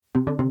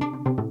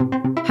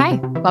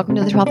Welcome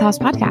to the 12th House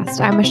Podcast.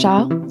 I'm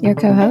Michelle, your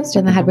co-host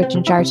and the head witch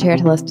in charge here at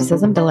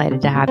Holisticism.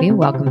 Delighted to have you.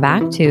 Welcome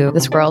back to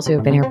the squirrels who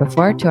have been here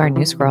before, to our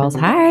new squirrels.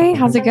 Hi,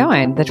 how's it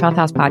going? The 12th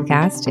House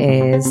Podcast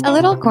is a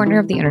little corner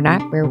of the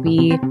internet where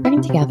we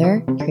bring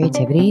together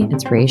creativity,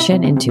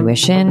 inspiration,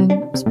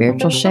 intuition,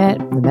 spiritual shit,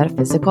 the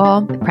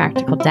metaphysical, the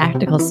practical,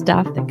 tactical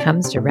stuff that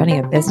comes to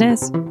running a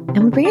business.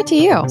 And we bring it to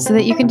you so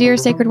that you can do your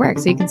sacred work,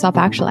 so you can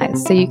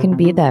self-actualize, so you can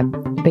be the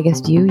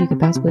biggest you could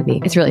possibly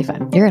be. It's really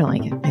fun. You're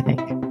going to like it, I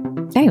think.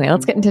 Anyway,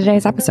 let's get into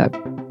today's episode.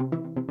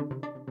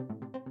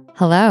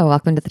 Hello,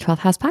 welcome to the 12th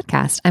House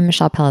Podcast. I'm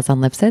Michelle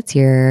Pelazon-Lipsitz,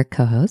 your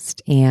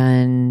co-host,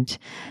 and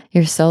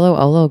your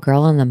solo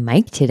girl on the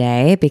mic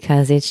today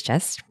because it's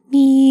just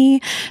me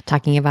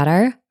talking about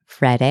our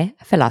Friday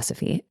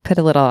philosophy. Put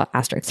a little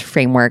asterisk,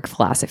 framework,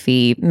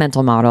 philosophy,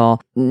 mental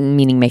model,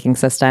 meaning-making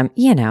system,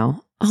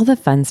 all the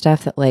fun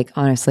stuff that,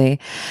 honestly,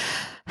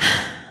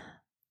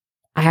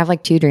 I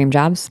have two dream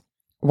jobs.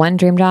 One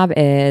dream job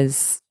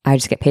is I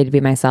just get paid to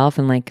be myself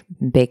and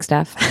bake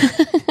stuff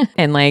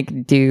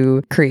and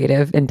do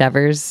creative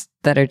endeavors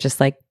that are just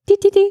kind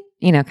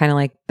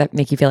of that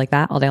make you feel like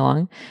that all day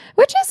long,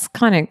 which is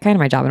kind of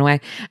my job in a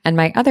way. And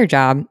my other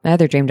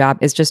dream job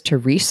is just to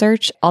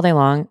research all day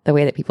long the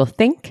way that people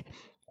think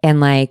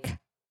and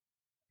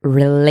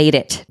relate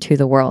it to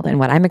the world and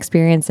what I'm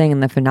experiencing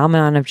and the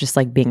phenomenon of just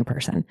being a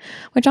person,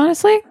 which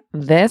honestly,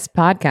 this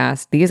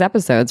podcast, these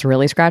episodes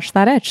really scratch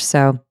that itch.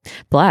 So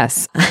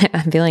bless,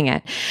 I'm feeling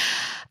it.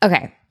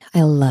 Okay.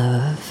 I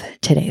love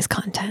today's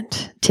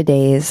content,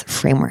 today's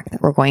framework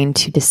that we're going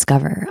to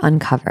discover,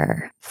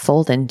 uncover,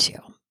 fold into,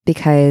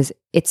 because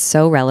it's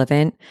so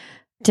relevant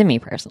to me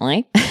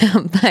personally.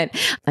 But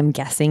I'm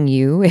guessing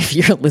if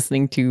you're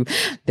listening to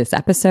this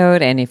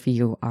episode, and if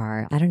you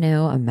are,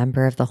 a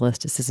member of the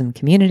holisticism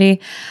community,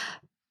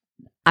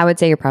 I would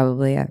say you're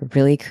probably a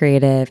really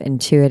creative,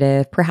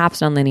 intuitive,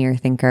 perhaps nonlinear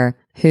thinker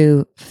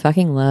who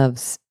fucking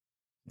loves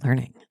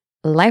learning,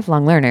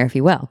 lifelong learner, if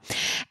you will.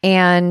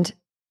 And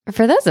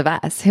for those of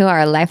us who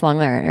are lifelong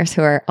learners,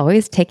 who are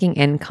always taking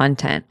in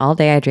content, all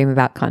day I dream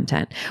about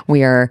content.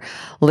 We are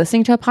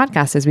listening to a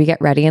podcast as we get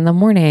ready in the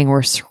morning.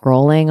 We're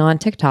scrolling on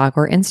TikTok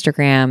or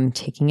Instagram,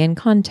 taking in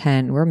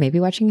content. We're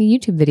maybe watching a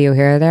YouTube video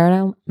here or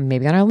there,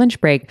 maybe on our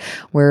lunch break.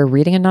 We're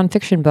reading a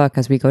nonfiction book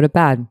as we go to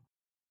bed.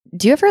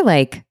 Do you ever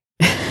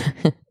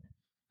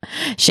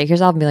shake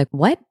yourself and be like,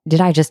 what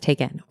did I just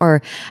take in?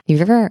 Or have you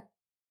ever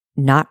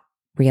not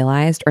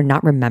realized or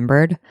not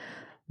remembered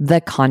the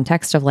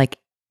context of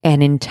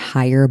an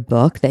entire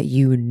book that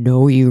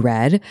you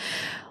read?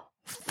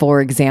 For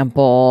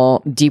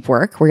example, deep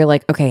work, where you're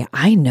like, okay,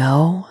 I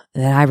know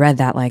that I read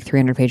that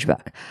 300-page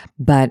book,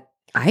 but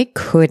I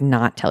could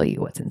not tell you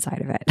what's inside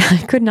of it.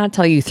 I could not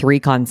tell you 3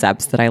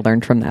 concepts that I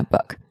learned from that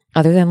book,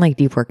 other than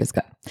deep work is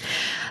good.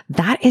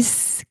 That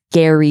is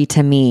scary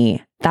to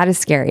me. That is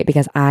scary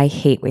because I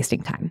hate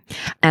wasting time.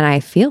 And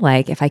I feel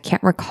like if I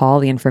can't recall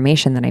the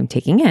information that I'm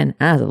taking in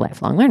as a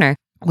lifelong learner,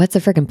 what's the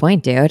freaking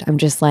point, dude? I'm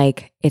just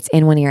it's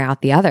in one ear,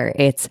 out the other.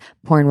 It's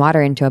pouring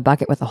water into a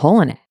bucket with a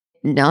hole in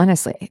it.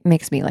 Honestly, it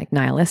makes me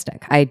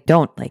nihilistic. I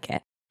don't like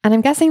it. And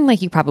I'm guessing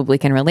you probably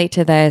can relate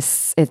to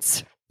this.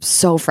 It's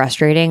so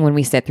frustrating when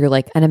we sit through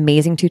an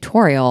amazing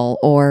tutorial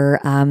or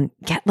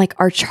get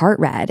our chart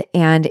read.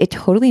 And it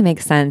totally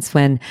makes sense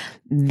when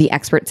the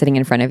expert sitting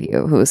in front of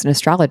you, who's an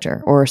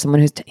astrologer or someone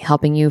who's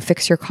helping you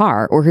fix your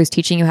car or who's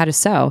teaching you how to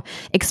sew,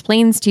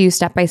 explains to you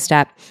step by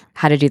step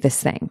how to do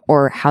this thing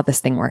or how this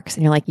thing works.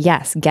 And you're like,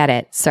 yes, get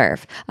it,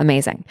 serve,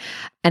 amazing.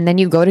 And then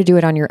you go to do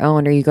it on your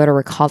own, or you go to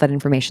recall that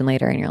information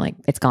later and you're like,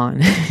 it's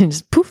gone.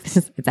 Just poof,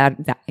 it's out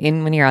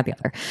in one ear, out the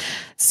other.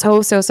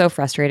 So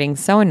frustrating,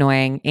 so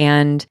annoying.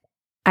 And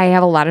I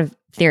have a lot of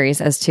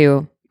theories as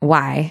to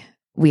why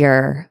we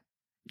are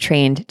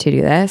trained to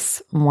do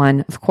this.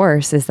 One, of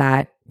course, is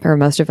that for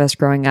most of us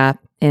growing up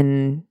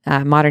in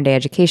modern day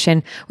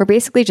education, we're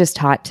basically just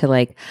taught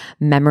to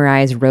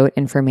memorize rote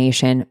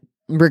information,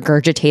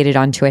 regurgitate it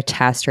onto a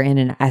test or in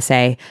an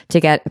essay to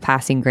get a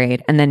passing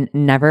grade, and then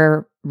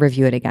never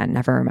review it again,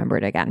 never remember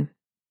it again.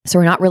 So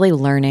we're not really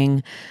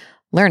learning.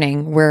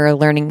 We're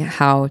learning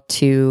how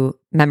to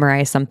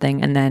memorize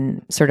something and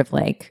then sort of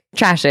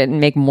trash it and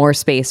make more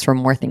space for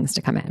more things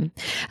to come in.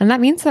 And that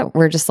means that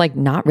we're just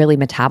not really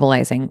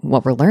metabolizing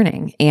what we're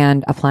learning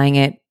and applying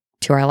it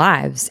to our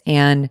lives.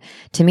 And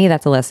to me,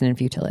 that's a lesson in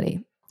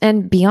futility.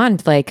 And beyond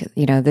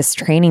this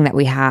training that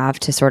we have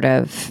to sort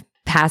of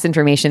pass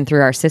information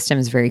through our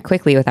systems very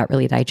quickly without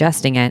really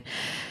digesting it,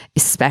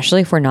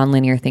 especially for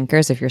nonlinear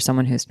thinkers, if you're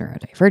someone who's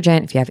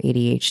neurodivergent, if you have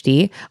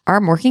ADHD,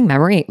 our working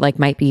memory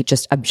might be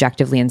just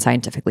objectively and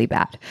scientifically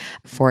bad.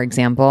 For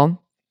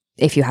example,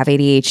 if you have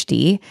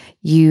ADHD,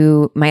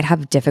 you might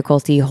have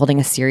difficulty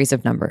holding a series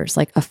of numbers,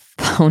 like a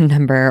phone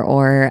number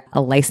or a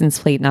license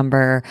plate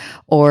number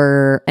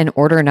or an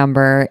order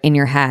number in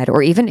your head,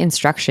 or even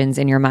instructions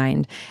in your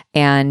mind,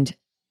 and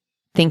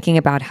thinking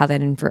about how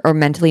that or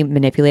mentally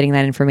manipulating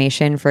that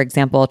information. For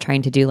example,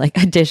 trying to do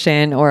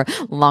addition or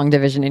long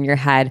division in your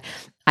head.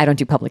 I don't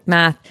do public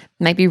math.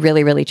 Might be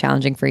really, really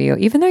challenging for you,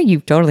 even though you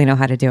totally know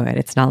how to do it.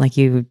 It's not like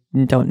you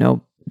don't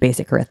know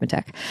basic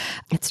arithmetic.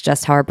 It's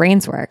just how our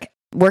brains work.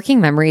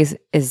 Working memories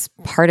is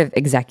part of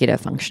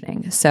executive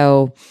functioning.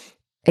 So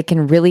it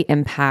can really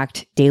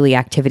impact daily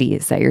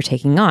activities that you're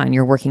taking on,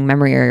 your working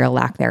memory or your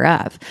lack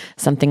thereof.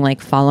 Something like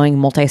following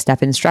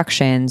multi-step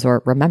instructions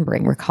or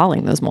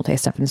recalling those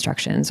multi-step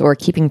instructions or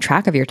keeping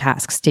track of your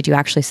tasks. Did you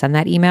actually send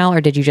that email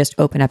or did you just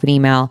open up an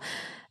email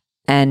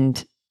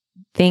and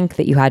think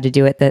that you had to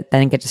do it, that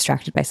then get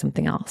distracted by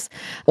something else?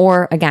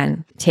 Or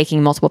again,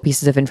 taking multiple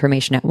pieces of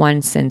information at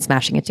once and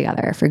smashing it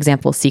together. For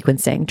example,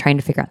 sequencing, trying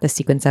to figure out the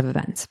sequence of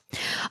events.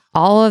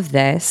 All of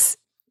this,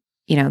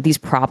 these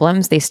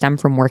problems, they stem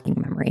from working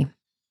memory,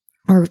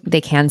 or they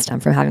can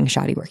stem from having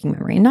shoddy working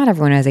memory. Not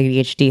everyone who has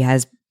ADHD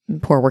has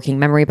poor working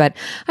memory, but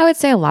I would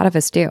say a lot of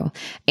us do.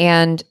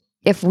 And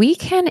if we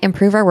can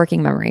improve our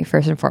working memory,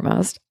 first and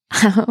foremost,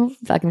 how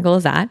fucking cool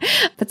is that?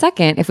 But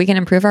second, if we can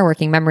improve our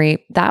working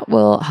memory, that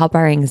will help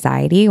our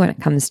anxiety when it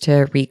comes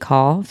to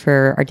recall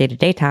for our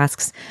day-to-day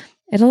tasks.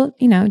 It'll,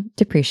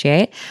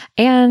 depreciate.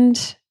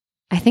 And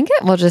I think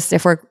it will just,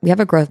 if we have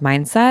a growth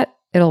mindset,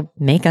 it'll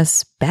make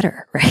us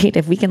better, right?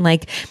 If we can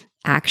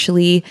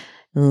actually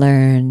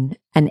learn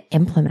and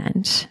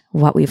implement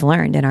what we've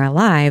learned in our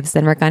lives,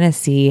 then we're going to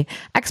see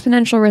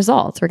exponential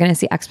results. We're going to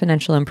see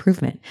exponential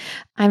improvement.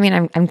 I mean,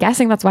 I'm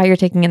guessing that's why you're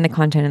taking in the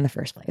content in the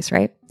first place,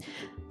 right?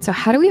 So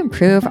how do we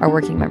improve our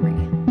working memory?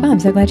 Well, I'm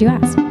so glad you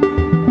asked.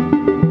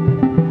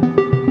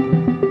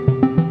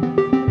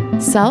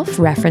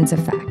 Self-reference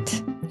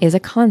effect is a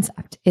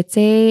concept. It's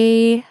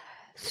a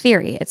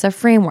theory. It's a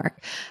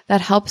framework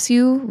that helps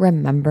you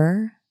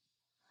remember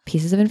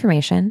pieces of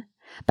information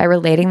by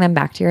relating them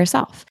back to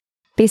yourself.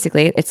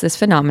 Basically, it's this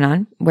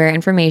phenomenon where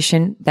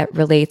information that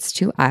relates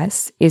to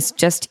us is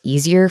just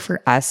easier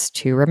for us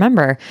to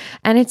remember.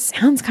 And it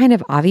sounds kind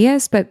of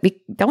obvious, but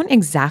we don't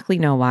exactly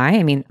know why.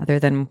 I mean, other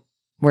than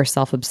we're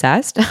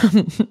self-obsessed,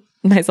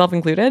 myself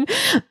included,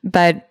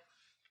 but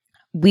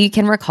we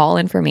can recall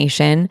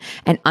information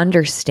and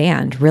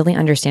really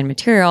understand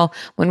material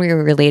when we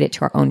relate it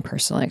to our own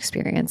personal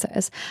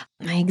experiences.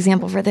 My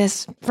example for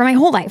this, for my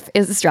whole life,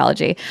 is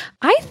astrology.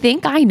 I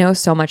think I know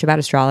so much about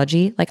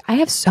astrology. I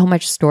have so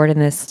much stored in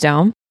this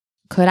stone.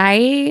 Could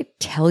I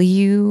tell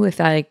you, if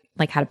I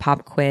had a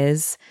pop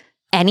quiz,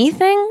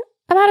 anything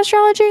about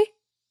astrology?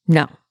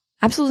 No,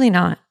 absolutely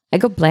not. I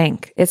go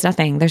blank. It's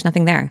nothing. There's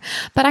nothing there.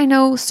 But I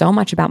know so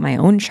much about my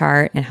own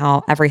chart and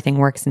how everything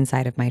works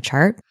inside of my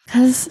chart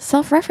because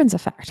self-reference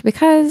effect,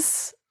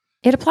 because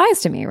it applies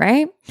to me,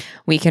 right?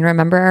 We can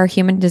remember our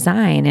human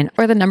design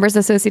or the numbers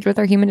associated with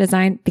our human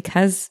design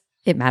because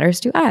it matters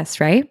to us,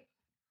 right?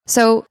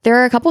 So there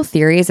are a couple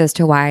theories as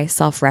to why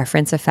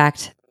self-reference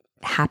effect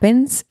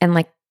happens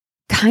and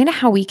kind of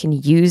how we can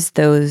use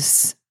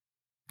those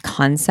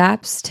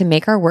concepts to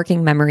make our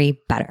working memory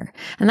better.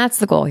 And that's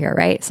the goal here,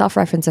 right?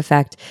 Self-reference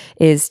effect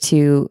is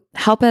to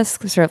help us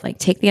sort of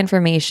take the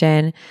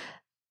information,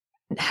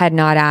 head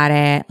nod at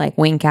it,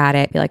 wink at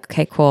it, be like,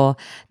 okay, cool.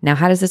 Now,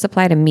 how does this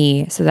apply to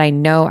me so that I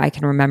know I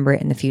can remember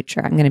it in the future?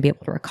 I'm going to be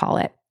able to recall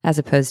it, as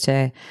opposed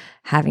to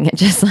having it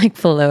just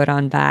float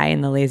on by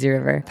in the lazy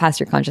river past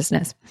your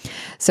consciousness.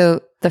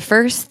 So the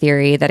first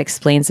theory that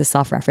explains the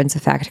self-reference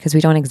effect, because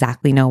we don't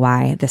exactly know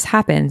why this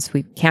happens,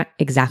 we can't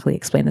exactly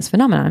explain this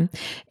phenomenon,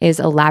 is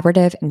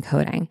elaborative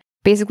encoding.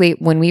 Basically,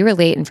 when we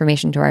relate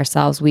information to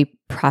ourselves, we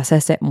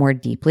process it more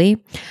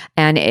deeply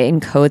and it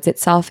encodes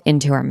itself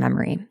into our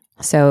memory.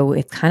 So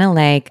it's kind of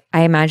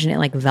I imagine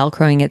it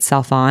Velcroing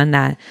itself on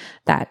that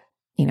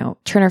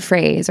turn of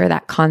phrase or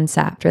that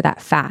concept or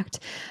that fact,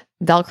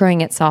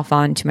 Velcroing itself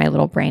onto my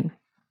little brain.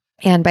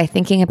 And by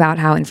thinking about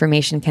how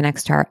information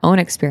connects to our own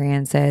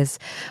experiences,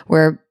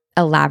 we're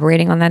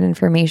elaborating on that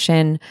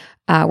information,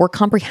 we're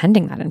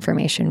comprehending that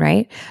information,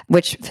 right?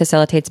 Which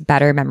facilitates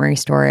better memory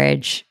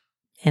storage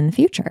in the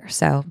future.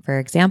 So for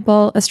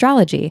example,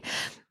 astrology.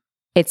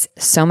 It's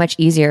so much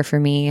easier for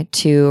me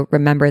to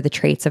remember the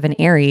traits of an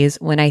Aries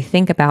when I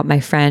think about my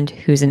friend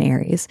who's an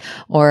Aries,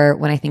 or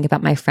when I think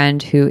about my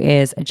friend who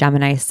is a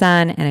Gemini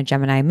sun and a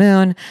Gemini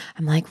moon.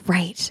 I'm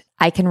right,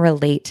 I can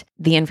relate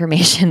the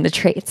information, the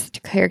traits, the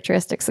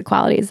characteristics, the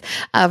qualities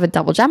of a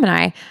double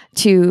Gemini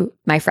to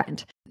my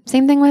friend.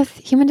 Same thing with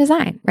human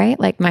design, right?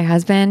 My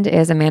husband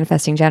is a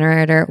manifesting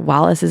generator.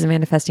 Wallace is a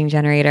manifesting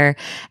generator.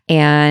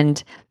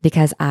 And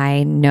because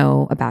I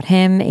know about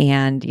him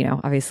and,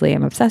 obviously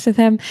I'm obsessed with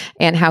him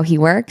and how he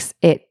works,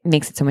 it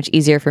makes it so much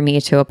easier for me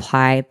to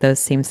apply those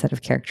same set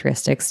of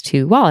characteristics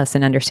to Wallace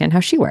and understand how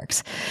she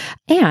works.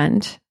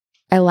 And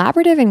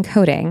elaborative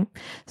encoding,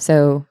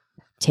 so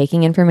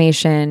taking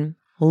information,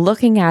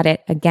 looking at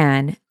it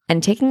again,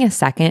 and taking a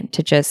second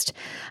to just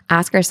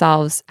ask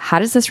ourselves, how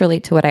does this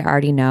relate to what I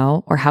already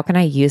know? Or how can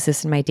I use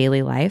this in my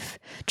daily life?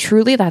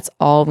 Truly, that's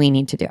all we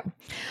need to do.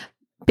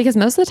 Because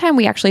most of the time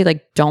we actually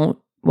don't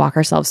walk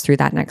ourselves through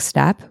that next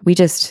step. We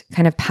just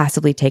kind of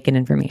passively take in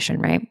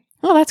information, right?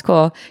 Oh, that's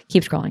cool.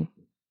 Keep scrolling.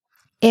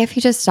 If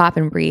you just stop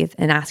and breathe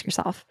and ask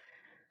yourself,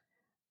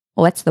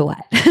 what's the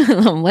what?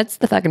 What's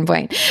the fucking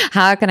point?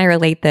 How can I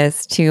relate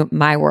this to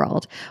my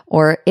world?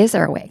 Or is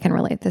there a way I can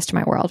relate this to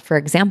my world? For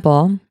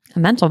example, a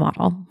mental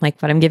model,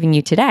 like what I'm giving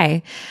you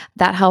today,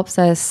 that helps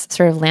us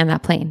sort of land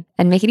that plane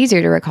and make it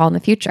easier to recall in the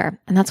future.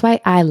 And that's why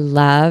I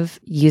love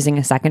using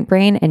a second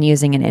brain and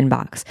using an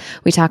inbox.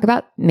 We talk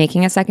about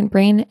making a second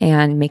brain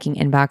and making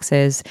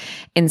inboxes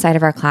inside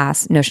of our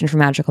class, Notion for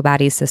Magical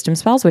Baddies System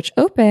Spells, which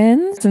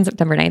opens on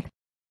September 9th.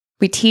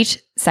 We teach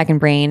second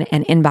brain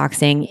and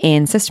inboxing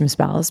in system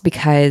spells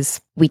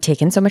because we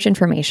take in so much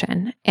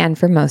information. And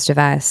for most of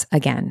us,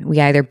 again,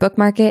 we either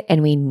bookmark it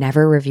and we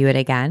never review it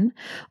again,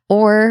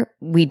 or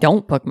we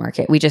don't bookmark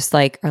it. We just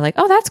are like,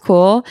 oh, that's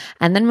cool.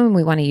 And then when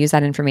we want to use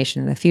that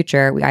information in the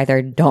future, we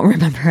either don't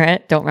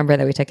remember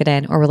that we took it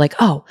in, or we're like,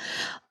 oh,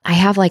 I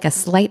have like a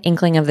slight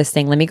inkling of this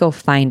thing. Let me go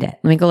find it.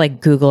 Let me go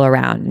Google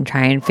around and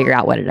try and figure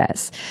out what it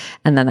is.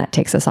 And then that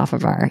takes us off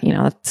of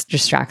it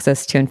distracts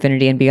us to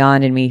infinity and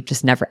beyond, and we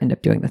just never end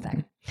up doing the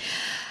thing.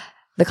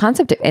 The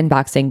concept of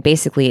inboxing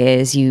basically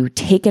is you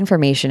take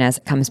information as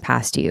it comes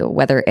past you,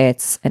 whether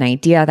it's an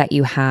idea that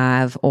you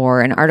have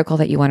or an article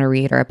that you want to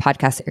read or a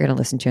podcast that you're going to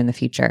listen to in the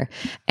future,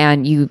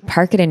 and you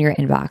park it in your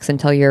inbox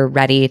until you're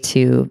ready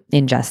to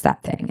ingest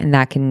that thing. And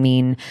that can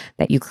mean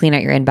that you clean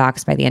out your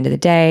inbox by the end of the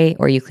day,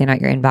 or you clean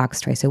out your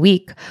inbox twice a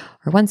week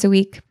or once a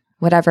week,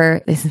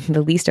 whatever is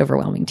the least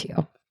overwhelming to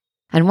you.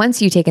 And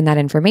once you've taken that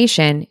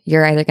information,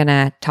 you're either going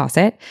to toss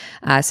it.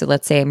 So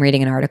let's say I'm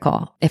reading an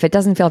article. If it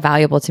doesn't feel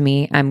valuable to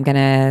me, I'm going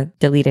to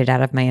delete it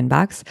out of my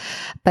inbox.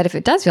 But if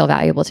it does feel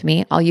valuable to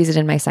me, I'll use it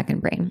in my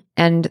second brain.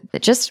 And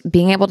just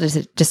being able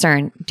to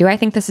discern, do I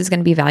think this is going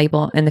to be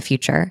valuable in the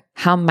future?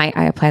 How might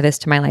I apply this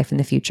to my life in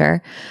the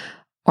future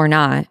or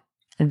not?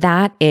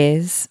 That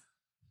is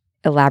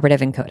elaborative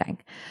encoding.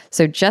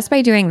 So just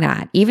by doing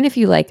that, even if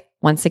you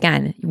once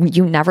again,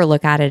 you never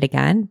look at it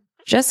again,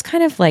 just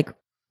kind of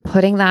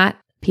putting that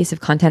piece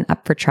of content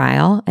up for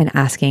trial and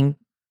asking,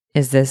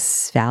 is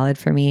this valid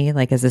for me?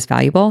 Is this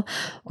valuable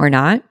or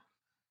not?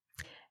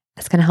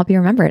 That's going to help you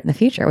remember it in the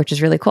future, which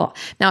is really cool.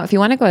 Now, if you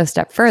want to go a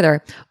step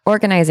further,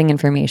 organizing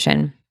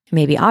information,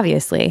 maybe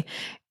obviously,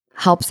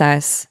 helps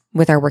us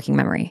with our working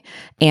memory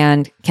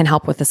and can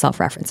help with the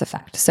self-reference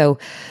effect. So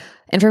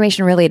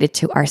information related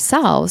to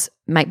ourselves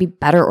might be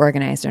better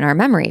organized in our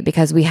memory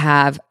because we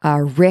have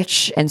a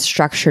rich and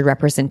structured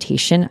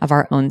representation of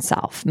our own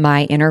self.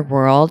 My inner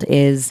world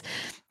is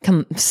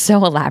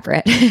so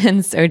elaborate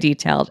and so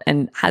detailed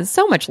and has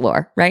so much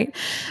lore, right?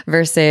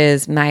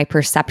 Versus my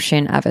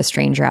perception of a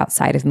stranger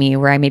outside of me,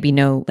 where I maybe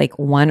know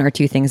one or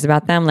two things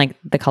about them, like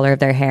the color of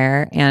their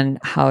hair and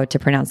how to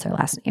pronounce their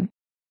last name.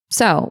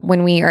 So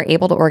when we are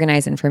able to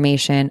organize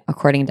information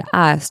according to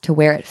us to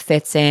where it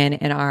fits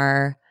in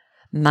our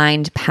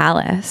mind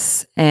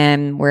palace,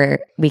 and where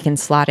we can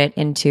slot it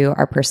into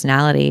our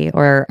personality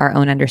or our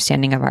own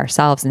understanding of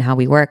ourselves and how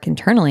we work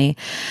internally,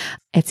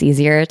 it's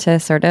easier to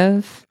sort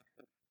of,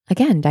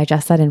 again,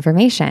 digest that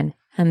information.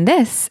 And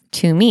this,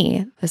 to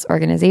me, this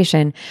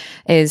organization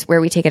is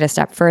where we take it a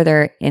step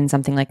further in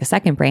something like a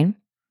second brain,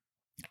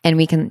 and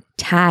we can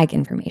tag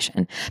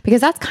information,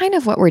 because that's kind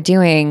of what we're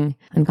doing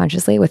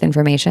unconsciously with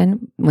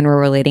information when we're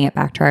relating it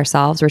back to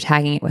ourselves. We're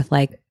tagging it with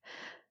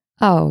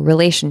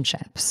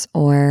relationships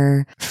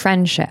or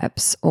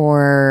friendships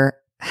or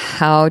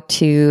how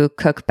to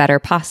cook better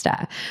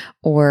pasta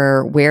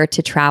or where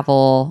to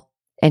travel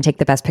and take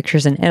the best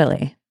pictures in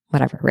Italy,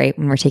 whatever, right?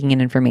 When we're taking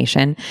in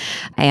information.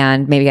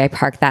 And maybe I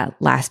park that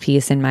last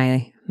piece in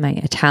my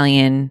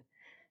Italian,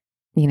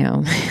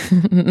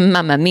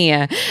 mamma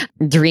mia,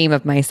 dream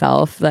of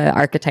myself, the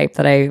archetype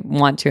that I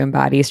want to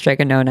embody,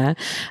 Stregonona.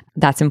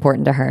 That's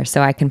important to her.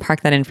 So I can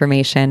park that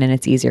information and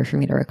it's easier for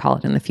me to recall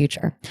it in the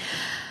future.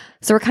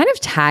 So we're kind of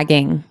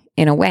tagging,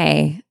 in a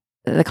way,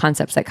 the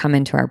concepts that come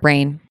into our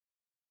brain.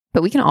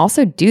 But we can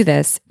also do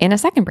this in a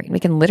second brain. We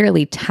can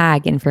literally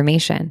tag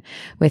information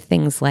with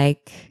things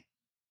like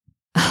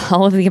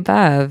all of the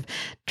above: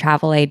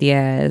 travel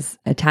ideas,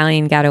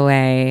 Italian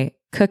getaway,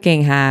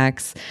 cooking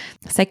hacks,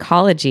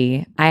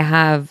 psychology. I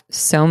have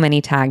so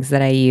many tags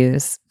that I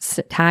use,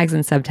 tags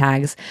and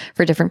subtags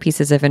for different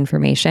pieces of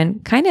information,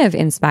 kind of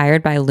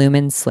inspired by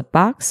Lumen's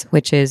Slipbox,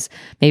 which is,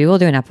 maybe we'll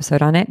do an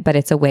episode on it, but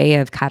it's a way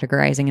of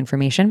categorizing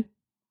information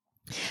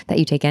that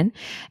you take in.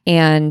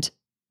 And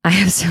I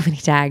have so many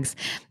tags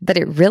that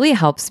it really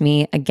helps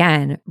me,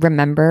 again,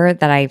 remember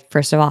that I,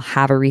 first of all,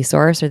 have a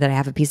resource, or that I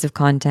have a piece of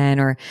content,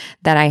 or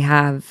that I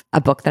have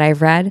a book that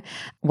I've read,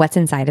 what's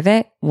inside of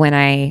it, when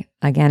I,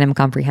 again, am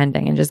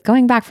comprehending and just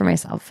going back for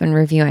myself and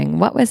reviewing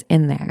what was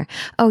in there.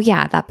 Oh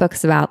yeah, that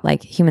book's about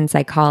human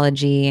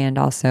psychology and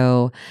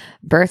also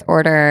birth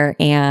order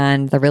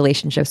and the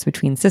relationships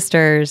between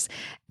sisters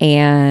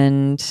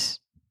and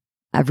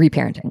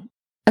reparenting.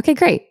 Okay,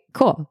 great,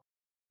 cool.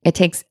 It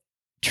takes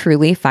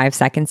truly 5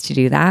 seconds to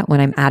do that when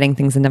I'm adding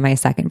things into my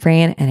second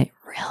brain, and it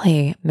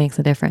really makes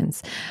a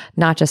difference.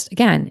 Not just,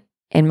 again,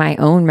 in my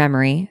own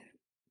memory,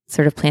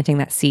 sort of planting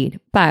that seed,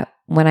 but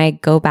when I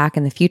go back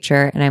in the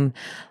future and I'm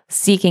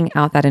seeking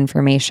out that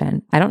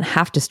information, I don't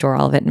have to store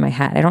all of it in my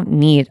head. I don't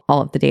need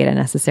all of the data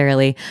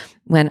necessarily.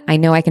 When I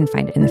know I can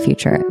find it in the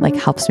future, it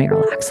helps me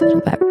relax a little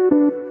bit.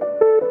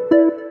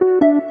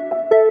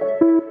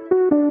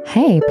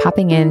 Hey,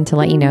 popping in to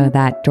let you know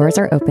that doors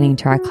are opening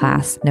to our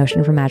class,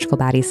 Notion for Magical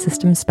Bodies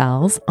System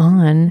Spells,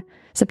 on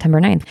September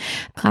 9th.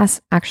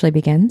 Class actually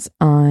begins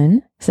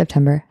on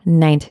September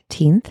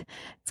 19th.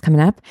 It's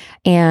coming up.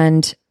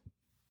 And,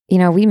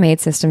 we made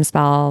system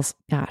spells,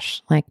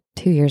 like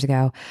 2 years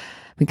ago.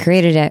 We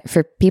created it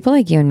for people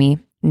like you and me,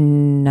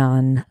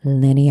 non-linear,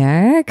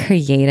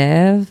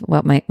 creative,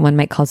 what one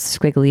might call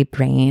squiggly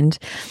brained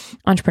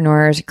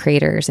entrepreneurs,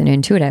 creators, and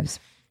intuitives.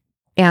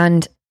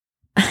 And,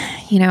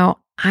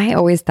 I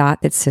always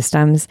thought that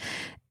systems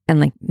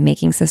and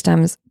making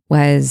systems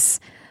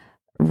was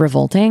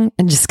revolting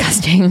and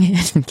disgusting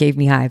and gave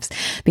me hives,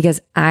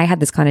 because I had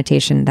this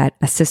connotation that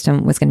a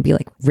system was going to be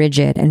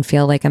rigid and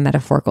feel like a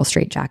metaphorical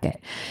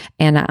straitjacket.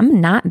 And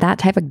I'm not that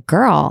type of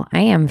girl.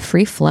 I am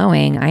free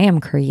flowing. I am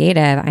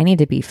creative. I need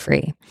to be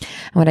free.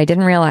 And what I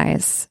didn't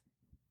realize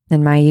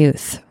in my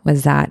youth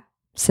was that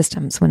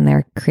systems, when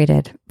they're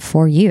created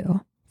for you,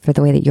 for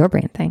the way that your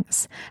brain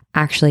thinks,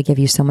 actually give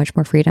you so much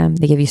more freedom.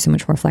 They give you so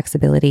much more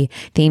flexibility.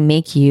 They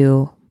make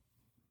you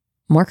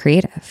more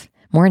creative,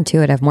 more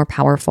intuitive, more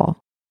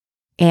powerful.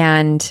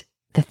 And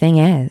the thing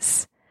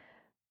is,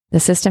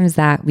 the systems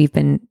that we've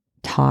been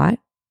taught,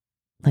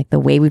 the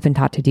way we've been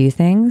taught to do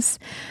things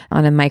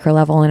on a micro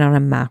level and on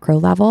a macro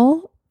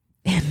level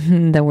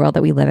in the world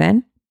that we live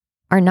in,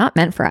 are not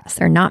meant for us.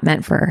 They're not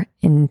meant for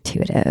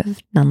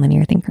intuitive,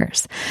 nonlinear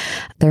thinkers.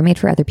 They're made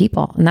for other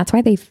people. And that's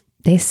why they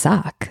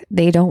suck.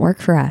 They don't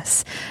work for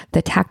us.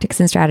 The tactics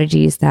and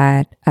strategies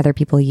that other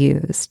people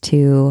use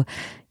to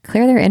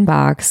clear their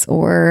inbox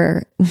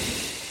or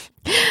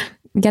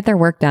get their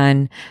work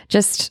done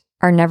just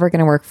are never going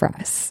to work for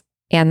us.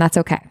 And that's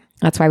okay.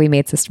 That's why we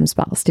made system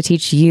spells, to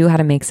teach you how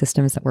to make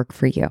systems that work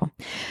for you,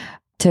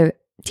 to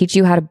teach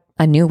you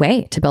a new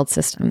way to build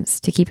systems,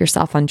 to keep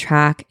yourself on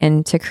track,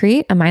 and to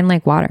create a mind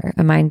like water,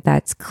 a mind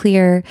that's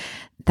clear,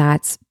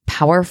 that's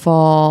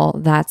powerful,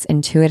 that's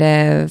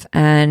intuitive,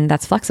 and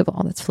that's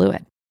flexible, that's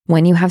fluid.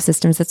 When you have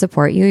systems that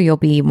support you, you'll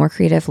be more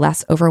creative,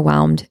 less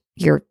overwhelmed,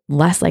 you're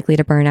less likely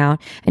to burn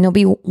out, and you'll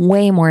be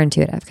way more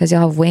intuitive because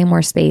you'll have way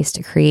more space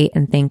to create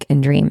and think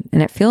and dream.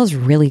 And it feels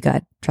really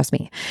good. Trust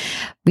me.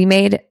 We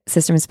made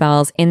system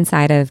spells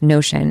inside of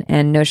Notion,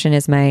 and Notion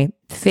is my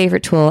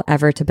favorite tool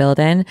ever to build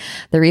in.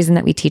 The reason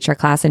that we teach our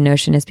class in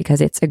Notion is because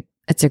it's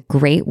a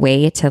great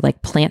way to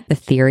plant the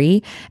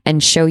theory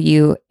and show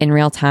you in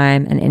real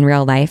time and in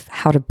real life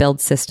how to build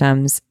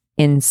systems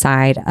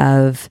inside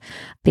of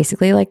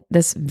basically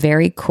this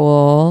very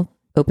cool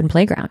open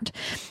playground.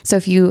 So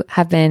if you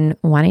have been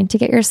wanting to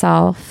get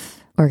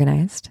yourself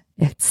organized,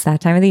 it's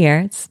that time of the year,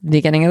 it's the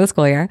beginning of the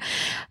school year.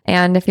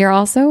 And if you're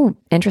also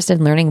interested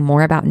in learning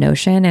more about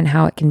Notion and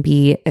how it can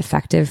be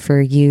effective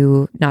for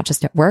you, not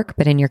just at work,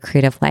 but in your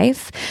creative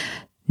life,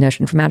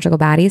 Notion for Magical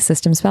Bodies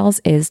System Spells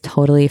is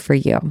totally for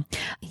you.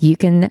 You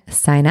can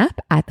sign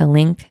up at the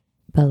link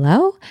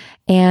below.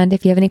 And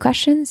if you have any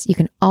questions, you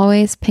can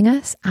always ping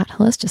us at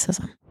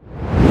Holisticism.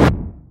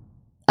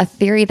 A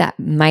theory that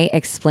might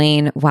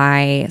explain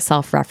why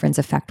self-reference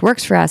effect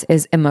works for us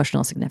is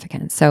emotional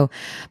significance. So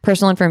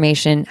personal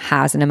information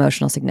has an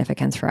emotional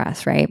significance for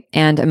us, right?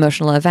 And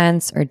emotional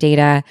events or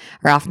data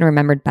are often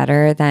remembered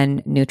better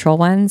than neutral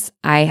ones.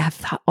 I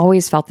have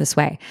always felt this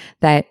way,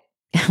 that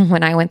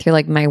when I went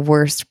through my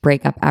worst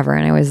breakup ever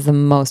and I was the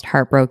most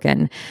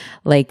heartbroken,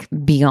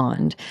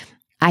 beyond,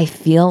 I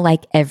feel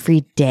like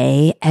every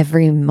day,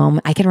 every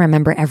moment, I can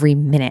remember every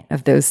minute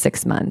of those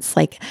 6 months.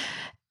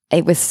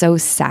 It was so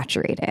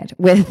saturated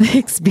with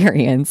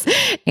experience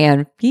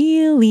and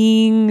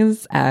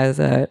feelings as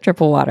a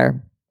triple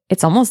water.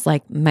 It's almost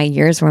like my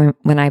years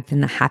when I've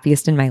been the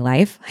happiest in my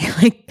life,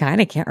 I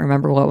kind of can't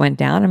remember what went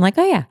down. I'm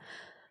oh yeah,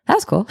 that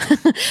was cool.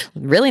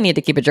 Really need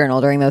to keep a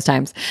journal during those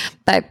times.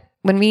 But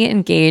when we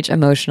engage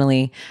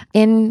emotionally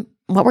in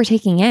what we're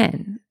taking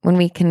in, when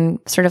we can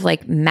sort of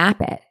map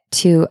it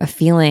to a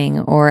feeling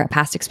or a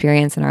past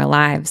experience in our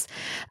lives,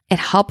 it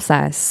helps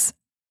us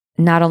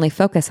not only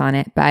focus on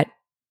it, but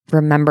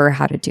remember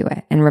how to do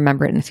it and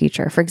remember it in the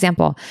future. For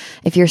example,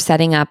 if you're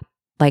setting up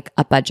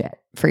a budget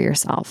for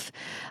yourself,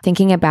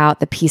 thinking about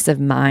the peace of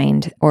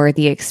mind or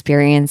the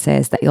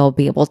experiences that you'll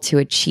be able to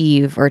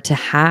achieve or to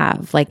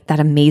have, that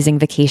amazing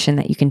vacation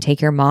that you can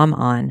take your mom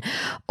on,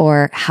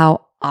 or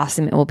how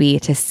awesome it will be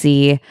to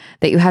see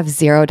that you have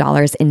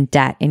 $0 in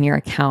debt in your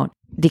account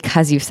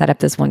because you've set up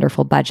this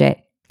wonderful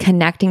budget.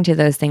 Connecting to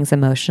those things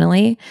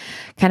emotionally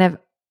kind of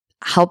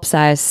helps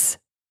us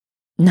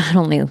not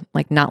only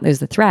not lose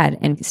the thread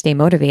and stay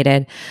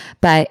motivated,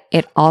 but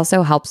it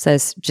also helps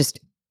us just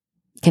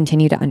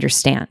continue to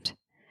understand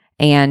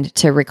and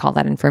to recall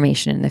that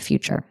information in the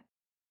future.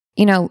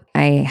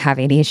 I have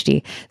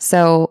ADHD,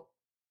 so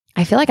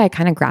I feel I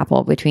kind of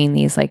grapple between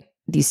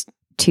these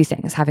two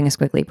things, having a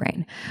squiggly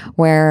brain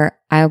where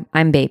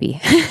I'm baby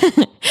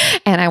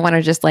and I want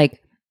to just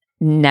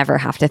never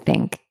have to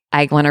think.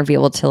 I want to be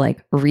able to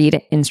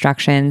read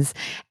instructions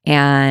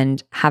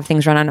and have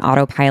things run on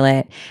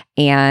autopilot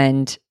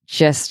and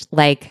just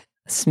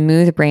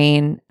smooth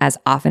brain as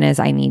often as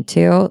I need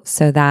to,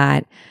 so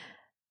that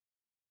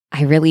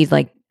I really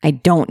I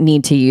don't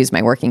need to use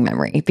my working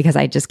memory because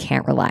I just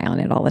can't rely on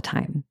it all the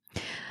time.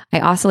 I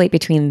oscillate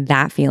between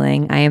that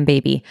feeling, I am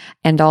baby,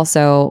 and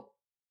also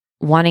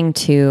wanting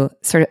to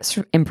sort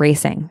of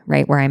embracing,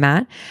 right, where I'm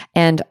at,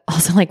 and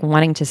also like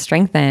wanting to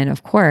strengthen,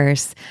 of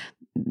course,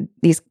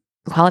 these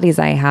qualities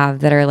I have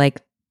that are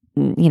like,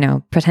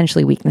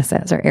 potentially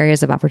weaknesses or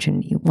areas of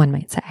opportunity, one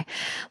might say.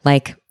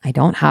 Like, I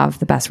don't have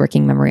the best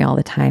working memory all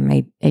the time.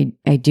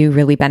 I do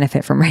really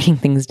benefit from writing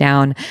things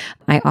down.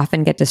 I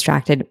often get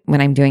distracted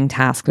when I'm doing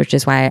tasks, which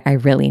is why I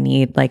really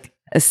need like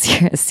a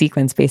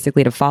sequence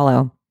basically to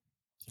follow.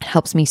 It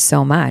helps me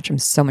so much. I'm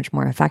so much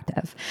more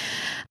effective.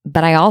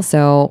 But I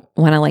also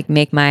want to like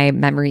make my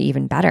memory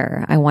even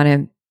better. I want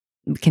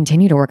to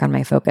continue to work on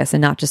my focus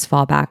and not just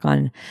fall back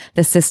on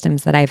the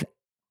systems that I've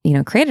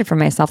created for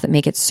myself that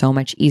make it so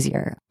much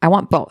easier. I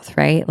want both,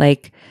 right?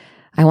 Like,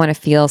 I want to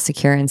feel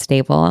secure and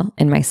stable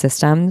in my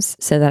systems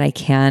so that I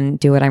can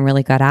do what I'm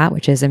really good at,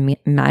 which is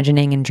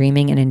imagining and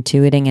dreaming and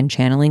intuiting and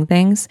channeling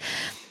things.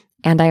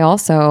 And I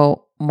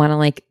also want to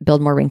like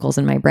build more wrinkles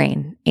in my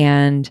brain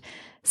and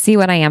see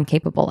what I am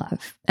capable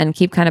of and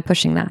keep kind of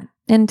pushing that.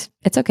 And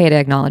it's okay to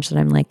acknowledge that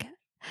I'm like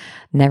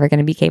never going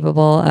to be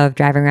capable of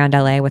driving around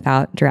LA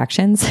without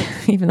directions,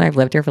 even though I've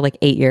lived here for like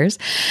 8 years.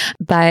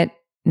 But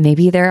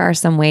maybe there are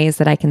some ways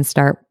that I can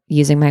start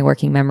using my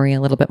working memory a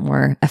little bit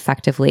more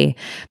effectively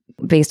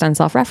based on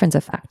self-reference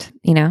effect,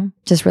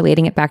 just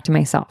relating it back to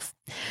myself.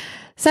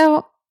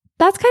 So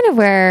that's kind of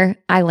where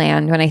I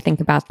land when I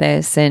think about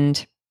this.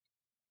 And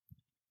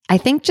I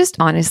think just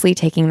honestly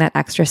taking that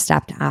extra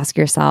step to ask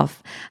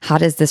yourself, how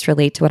does this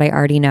relate to what I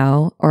already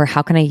know? Or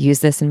how can I use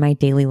this in my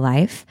daily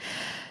life?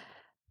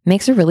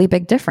 Makes a really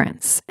big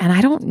difference. And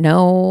I don't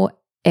know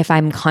if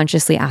I'm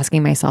consciously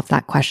asking myself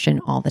that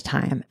question all the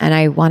time. And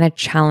I want to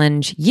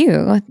challenge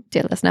you,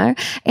 dear listener,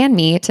 and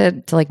me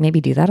to like maybe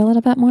do that a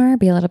little bit more,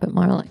 be a little bit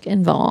more like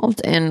involved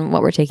in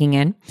what we're taking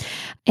in.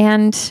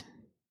 And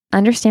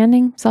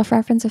understanding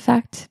self-reference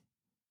effect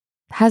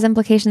has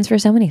implications for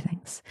so many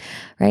things,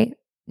 right?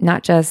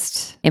 Not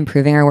just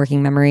improving our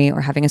working memory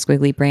or having a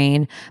squiggly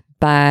brain,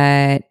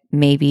 but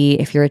maybe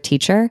if you're a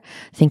teacher,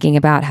 thinking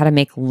about how to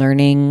make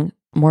learning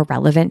more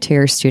relevant to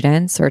your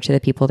students or to the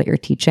people that you're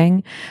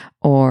teaching.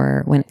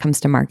 Or when it comes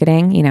to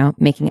marketing,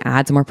 making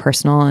ads more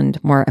personal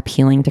and more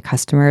appealing to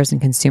customers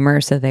and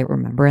consumers so they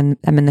remember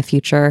them in the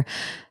future.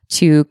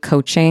 To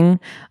coaching,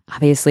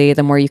 obviously,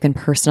 the more you can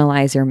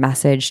personalize your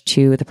message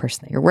to the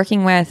person that you're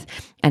working with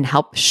and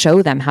help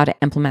show them how to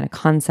implement a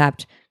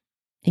concept,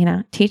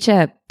 teach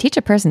a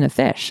person to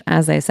fish,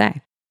 as they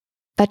say.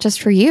 But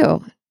just for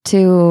you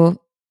to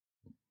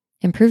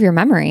improve your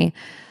memory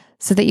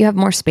so that you have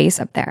more space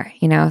up there,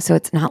 so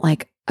it's not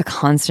like a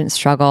constant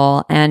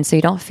struggle. And so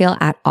you don't feel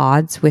at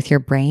odds with your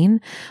brain,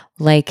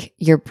 like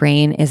your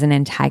brain is an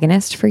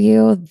antagonist for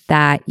you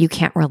that you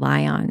can't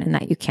rely on and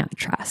that you can't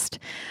trust.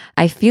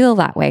 I feel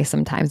that way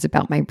sometimes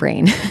about my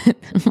brain.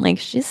 I'm like,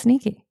 she's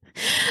sneaky.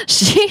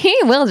 She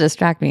will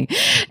distract me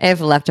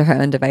if left to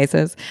her own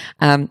devices.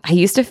 I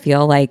used to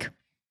feel like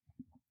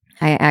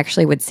I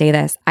actually would say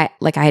this. I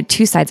had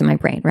two sides of my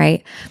brain,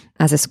 right?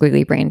 As a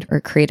squiggly brained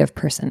or creative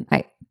person,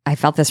 I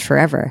felt this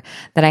forever,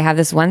 that I have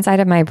this one side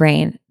of my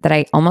brain that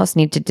I almost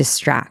need to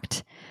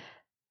distract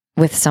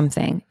with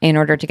something in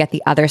order to get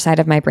the other side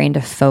of my brain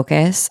to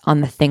focus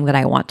on the thing that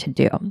I want to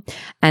do.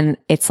 And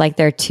it's like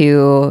they're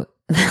two,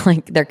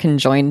 like they're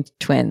conjoined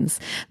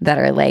twins that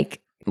are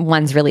like,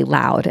 one's really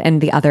loud and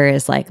the other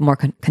is like more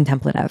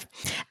contemplative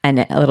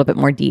and a little bit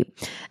more deep.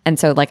 And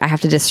so like I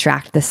have to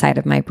distract this side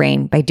of my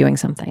brain by doing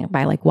something,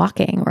 by like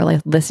walking or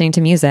like listening to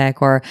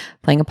music or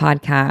playing a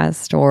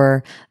podcast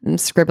or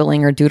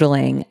scribbling or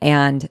doodling,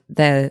 and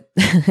the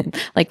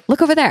like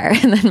look over there,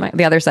 and then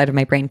the other side of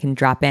my brain can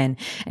drop in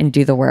and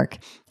do the work.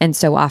 And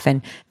so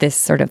often this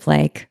sort of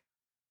like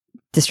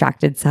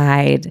distracted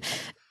side,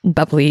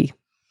 bubbly,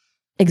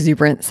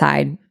 exuberant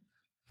side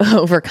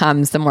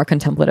overcomes the more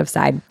contemplative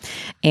side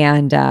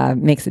and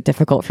makes it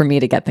difficult for me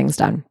to get things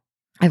done.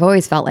 I've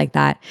always felt like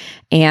that.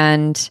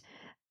 And,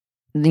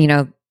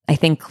 I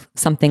think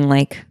something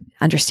like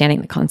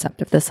understanding the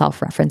concept of the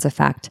self-reference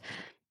effect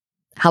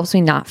helps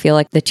me not feel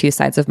like the two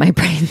sides of my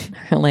brain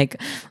are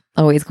like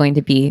always going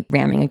to be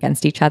ramming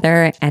against each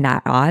other and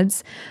at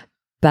odds.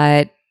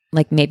 But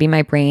like maybe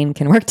my brain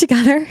can work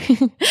together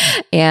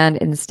and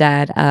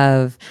instead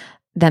of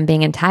them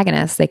being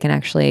antagonists, they can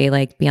actually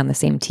like be on the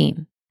same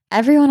team.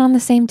 Everyone on the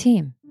same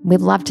team.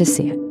 We'd love to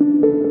see it.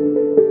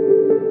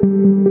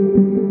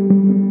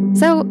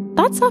 So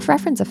that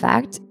self-reference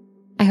effect,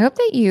 I hope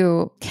that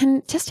you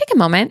can just take a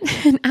moment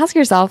and ask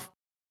yourself,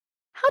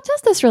 how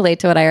does this relate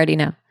to what I already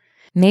know?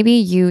 Maybe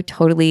you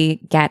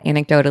totally get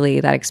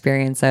anecdotally that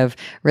experience of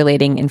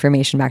relating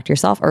information back to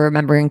yourself or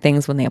remembering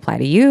things when they apply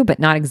to you, but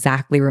not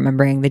exactly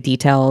remembering the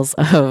details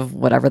of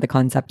whatever the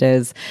concept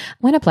is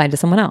when applied to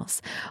someone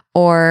else.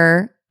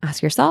 Or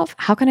ask yourself,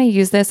 how can I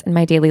use this in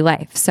my daily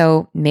life?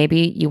 So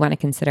maybe you want to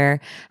consider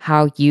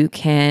how you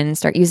can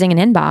start using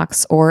an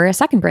inbox or a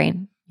second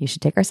brain, you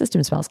should take our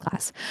system spells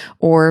class.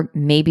 Or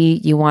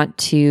maybe you want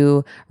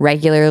to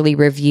regularly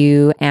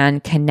review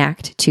and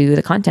connect to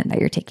the content that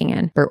you're taking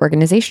in for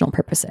organizational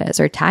purposes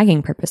or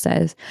tagging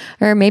purposes.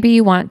 Or maybe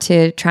you want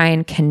to try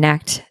and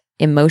connect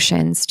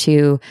emotions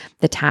to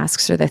the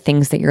tasks or the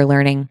things that you're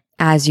learning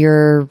as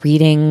you're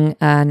reading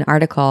an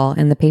article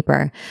in the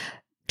paper,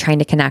 trying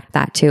to connect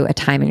that to a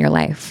time in your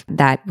life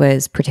that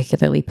was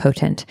particularly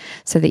potent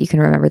so that you can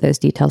remember those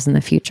details in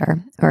the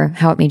future or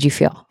how it made you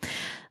feel.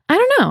 I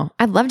don't know.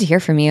 I'd love to hear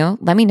from you.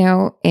 Let me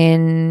know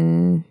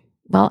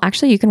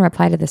actually, you can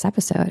reply to this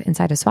episode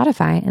inside of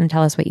Spotify and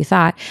tell us what you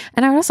thought.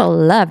 And I would also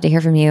love to hear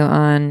from you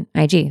on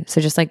IG.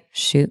 So just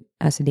shoot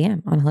us a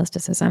DM on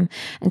Holisticism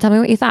and tell me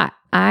what you thought.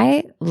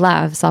 I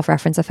love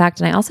self-reference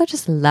effect. And I also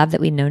just love that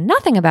we know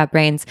nothing about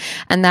brains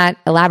and that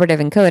elaborative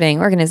encoding,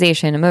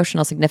 organization,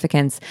 emotional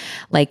significance,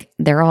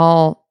 they're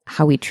all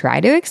how we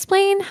try to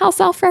explain how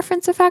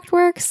self-reference effect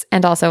works.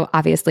 And also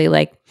obviously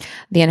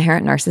the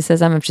inherent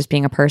narcissism of just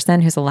being a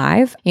person who's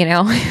alive. We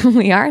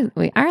are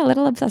a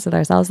little obsessed with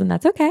ourselves, and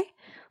that's okay.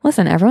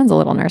 Listen, everyone's a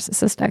little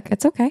narcissistic.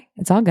 It's okay.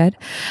 It's all good.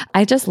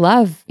 I just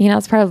love,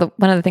 it's part of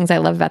one of the things I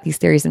love about these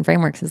theories and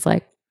frameworks is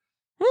that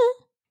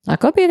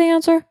could be the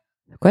answer.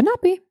 Could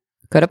not be.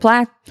 Could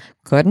apply.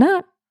 Could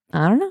not.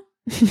 I don't know.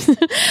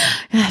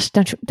 Gosh,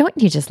 don't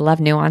you just love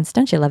nuance?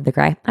 Don't you love the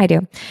gray? I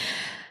do.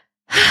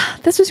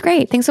 This was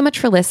great. Thanks so much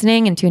for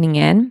listening and tuning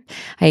in.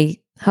 I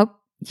hope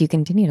you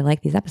continue to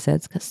like these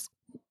episodes because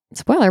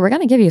spoiler, we're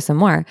going to give you some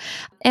more.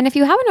 And if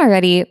you haven't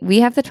already,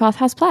 we have the 12th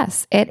House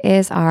Plus. It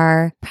is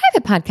our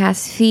private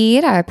podcast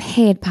feed, our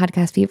paid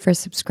podcast feed for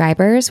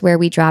subscribers, where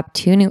we drop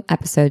 2 new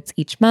episodes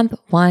each month.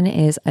 One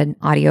is an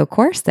audio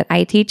course that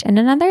I teach, and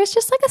another is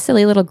just a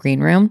silly little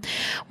green room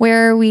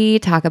where we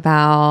talk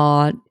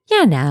about,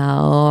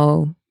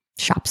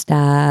 shop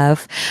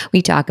stuff.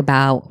 We talk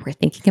about what we're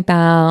thinking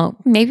about.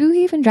 Maybe we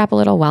even drop a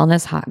little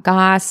wellness hot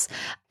goss.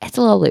 It's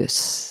a little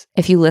loose.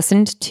 If you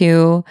listened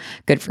to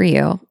Good For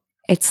You,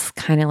 it's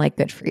kind of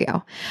good for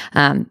you.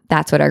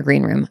 That's what our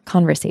green room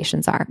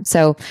conversations are.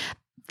 So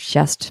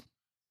it's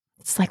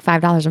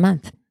 $5 a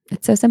month.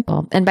 It's so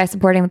simple. And by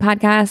supporting the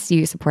podcast,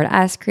 you support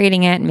us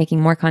creating it and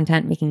making more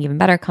content, making even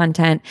better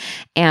content.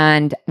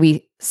 And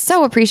we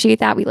so appreciate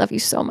that. We love you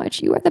so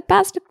much. You are the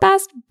best,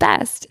 best,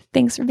 best.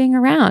 Thanks for being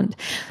around.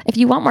 If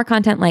you want more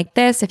content like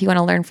this, if you want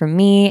to learn from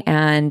me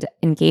and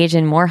engage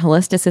in more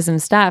holisticism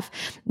stuff,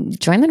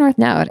 join the North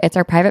Node. It's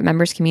our private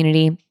members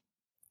community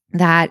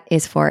that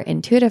is for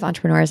intuitive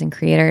entrepreneurs and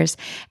creators.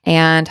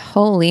 And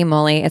holy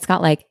moly, it's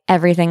got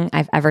everything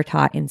I've ever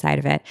taught inside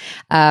of it.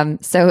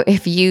 So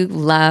if you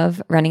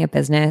love running a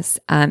business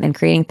and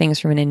creating things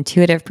from an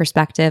intuitive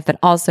perspective, but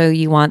also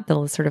you want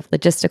the sort of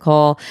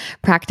logistical,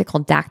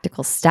 practical,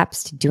 tactical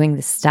steps to doing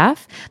this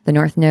stuff, the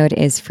North Node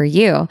is for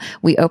you.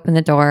 We open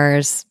the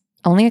doors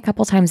only a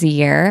couple times a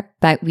year,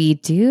 but we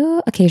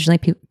do occasionally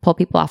pull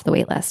people off the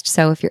wait list.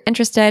 So if you're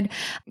interested,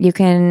 you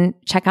can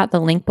check out the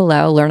link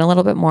below, learn a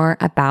little bit more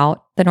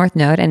about the North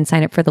Node and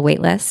sign up for the wait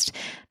list.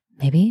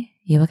 Maybe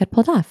you will get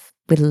pulled off.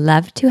 We'd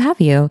love to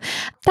have you.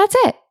 That's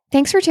it.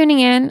 Thanks for tuning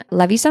in.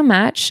 Love you so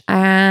much.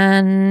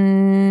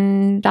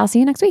 And I'll see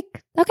you next week.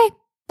 Okay.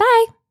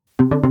 Bye.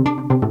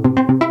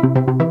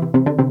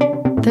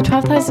 The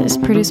 12th House is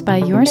produced by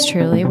yours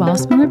truly,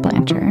 Wallace Miller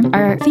Blanchard.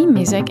 Our theme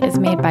music is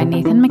made by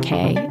Nathan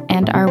McKay,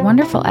 and our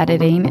wonderful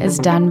editing is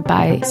done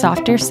by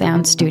Softer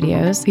Sound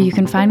Studios, who you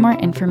can find more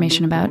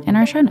information about in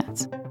our show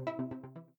notes.